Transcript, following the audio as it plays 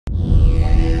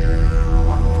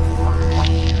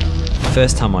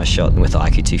first time I shot with the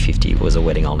IQ250 was a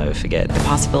wedding I'll never forget. The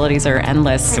possibilities are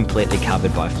endless. Completely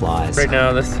covered by flies. Right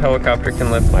now, this helicopter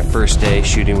can lift. My first day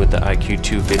shooting with the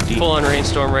IQ250. Full on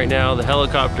rainstorm right now. The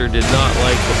helicopter did not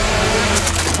like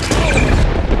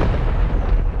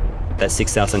That's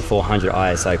 6,400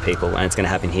 ISO people, and it's going to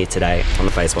happen here today on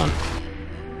the Phase One.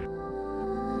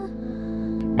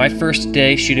 My first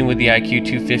day shooting with the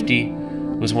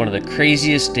IQ250 was one of the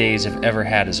craziest days I've ever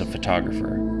had as a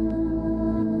photographer.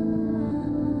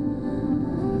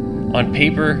 On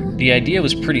paper, the idea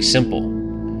was pretty simple.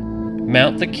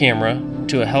 Mount the camera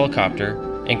to a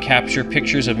helicopter and capture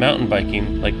pictures of mountain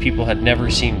biking like people had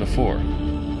never seen before.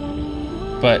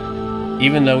 But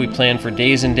even though we planned for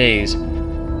days and days,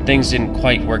 things didn't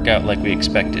quite work out like we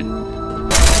expected.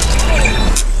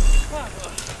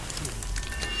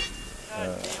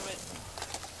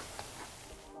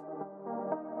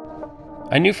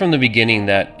 I knew from the beginning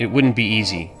that it wouldn't be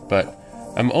easy, but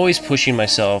I'm always pushing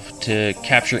myself to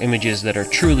capture images that are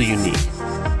truly unique.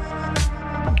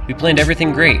 We planned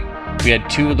everything great. We had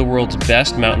two of the world's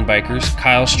best mountain bikers,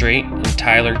 Strait and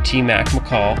Tyler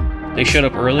McCaul. They showed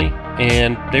up early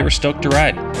and they were stoked to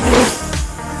ride.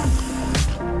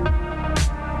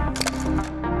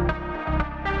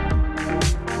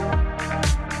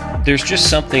 There's just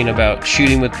something about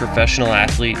shooting with professional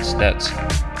athletes that's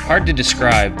hard to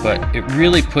describe, but it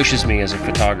really pushes me as a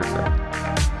photographer.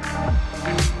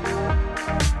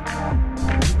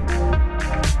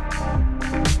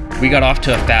 We got off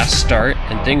to a fast start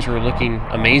and things were looking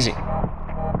amazing.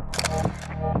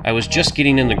 I was just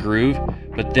getting in the groove,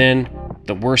 but then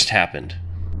the worst happened.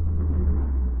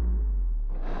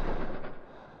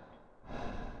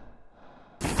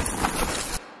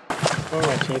 Oh,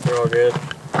 my teeth are all good.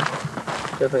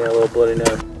 Definitely got a little bloody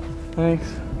nose.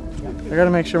 Thanks. I gotta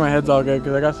make sure my head's all good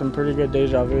because I got some pretty good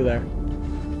deja vu there.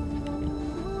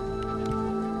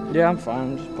 Yeah, I'm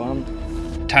fine. I'm just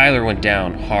bummed. Tyler went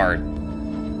down hard.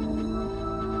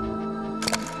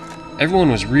 Everyone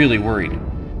was really worried.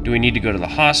 Do we need to go to the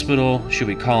hospital? Should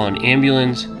we call an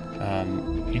ambulance?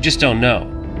 You just don't know.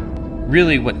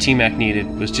 Really, what T-Mac needed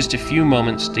was just a few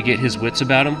moments to get his wits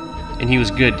about him, and he was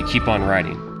good to keep on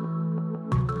riding.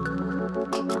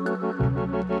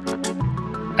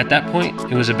 At that point,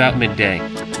 it was about midday.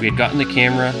 We had gotten the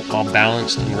camera all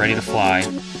balanced and ready to fly,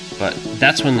 but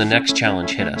that's when the next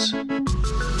challenge hit us.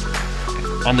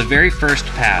 On the very first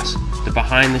pass, the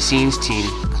behind-the-scenes team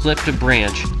clipped a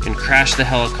branch and crashed the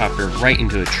helicopter right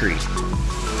into a tree.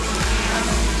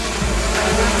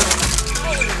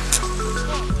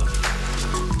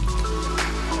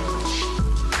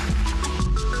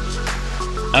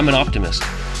 I'm an optimist,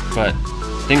 but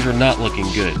things were not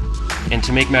looking good. And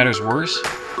to make matters worse,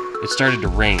 it started to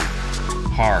rain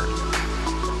hard.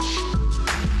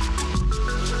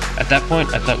 At that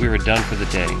point, I thought we were done for the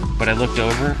day, but I looked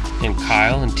over and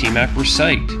Kyle and T-Mac were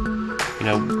psyched. You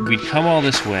know, we'd come all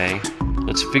this way,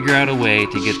 let's figure out a way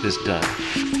to get this done.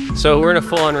 So we're in a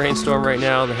full-on rainstorm right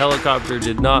now. The helicopter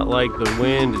did not like the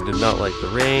wind, it did not like the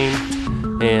rain,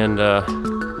 and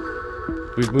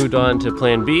we've moved on to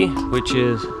plan B, which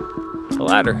is a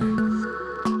ladder.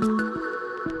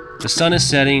 The sun is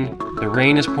setting, the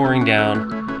rain is pouring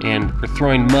down, and we're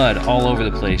throwing mud all over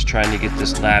the place trying to get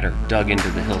this ladder dug into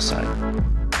the hillside.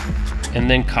 And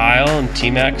then Kyle and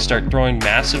T-Mac start throwing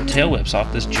massive tail whips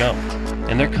off this jump,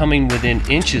 and they're coming within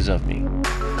inches of me.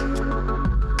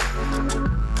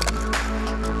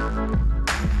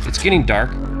 It's getting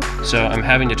dark, so I'm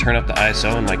having to turn up the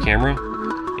ISO on my camera,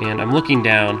 and I'm looking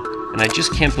down, and I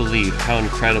just can't believe how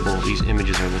incredible these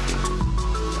images are looking.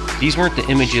 These weren't the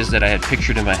images that I had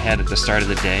pictured in my head at the start of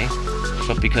the day,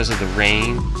 but because of the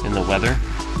rain and the weather,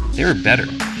 they were better.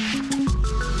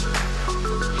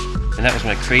 And that was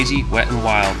my crazy, wet and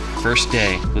wild first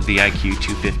day with the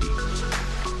IQ250.